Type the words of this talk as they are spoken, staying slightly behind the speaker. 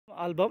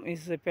album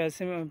is a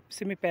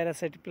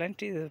semi-parasitic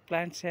plant.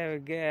 Plants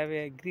have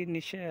a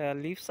greenish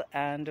leaves,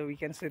 and we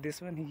can see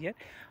this one here.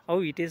 How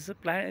it is a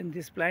plant?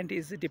 This plant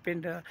is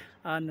depend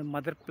on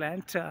mother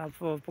plant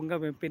for Punga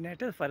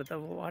pinnata for the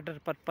water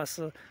purpose.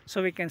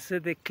 So we can see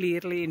the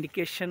clearly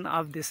indication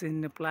of this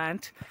in the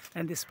plant,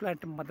 and this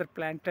plant mother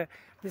plant.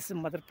 This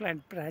mother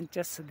plant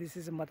branches. This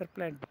is a mother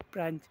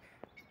plant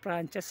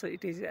branches.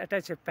 It is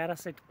attached a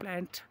parasite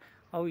plant.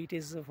 How it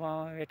is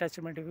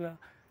attachment of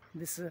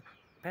this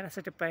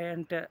parasite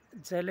plant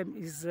xylem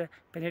is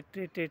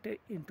penetrated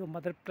into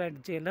mother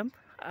plant xylem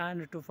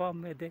and to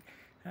form the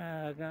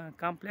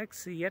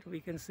complex. Here we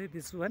can see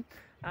this one,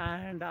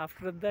 and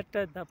after that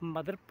the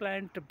mother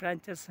plant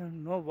branches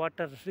no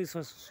water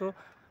resource,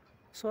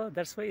 so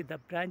that's why the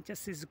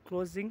branches is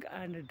closing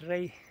and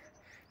dry.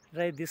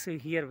 This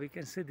here we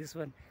can see this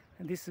one,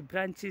 and this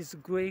branch is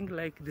growing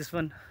like this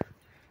one.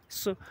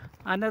 So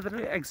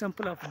another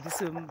example of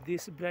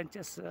these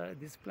branches,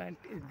 this plant,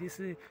 this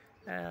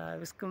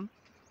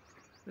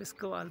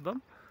viscum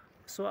album.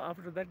 So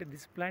after that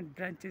this plant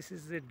branches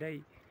is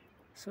die.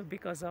 So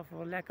because of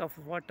lack of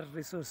water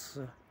resource,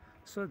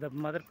 so the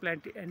mother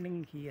plant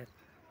ending here.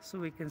 So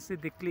we can see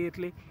the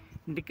clearly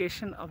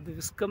indication of the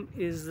viscum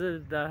is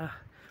the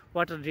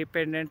water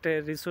dependent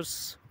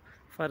resource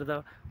for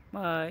the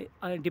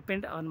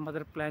depend on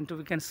mother plant.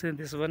 We can see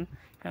this one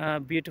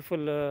beautiful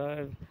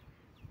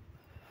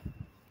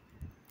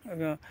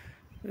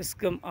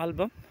viscum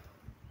album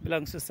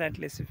belongs to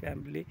Santlaceae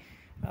family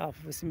of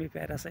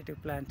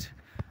semi-parasitic plant.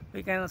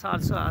 We can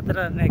also other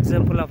an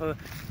example of a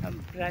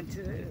branch.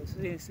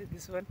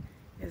 This one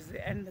is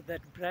the end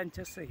that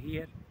branches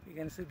here. You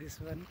can see this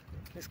one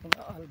viscum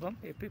album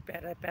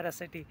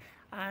parasitic,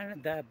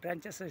 and the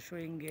branches are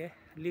showing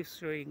leaves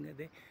showing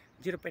the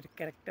geopathic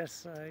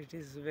characters. It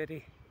is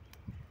very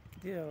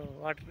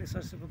water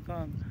resource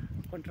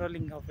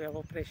controlling of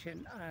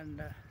evaporation, and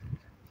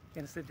you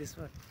can see this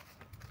one.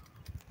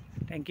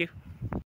 Thank you.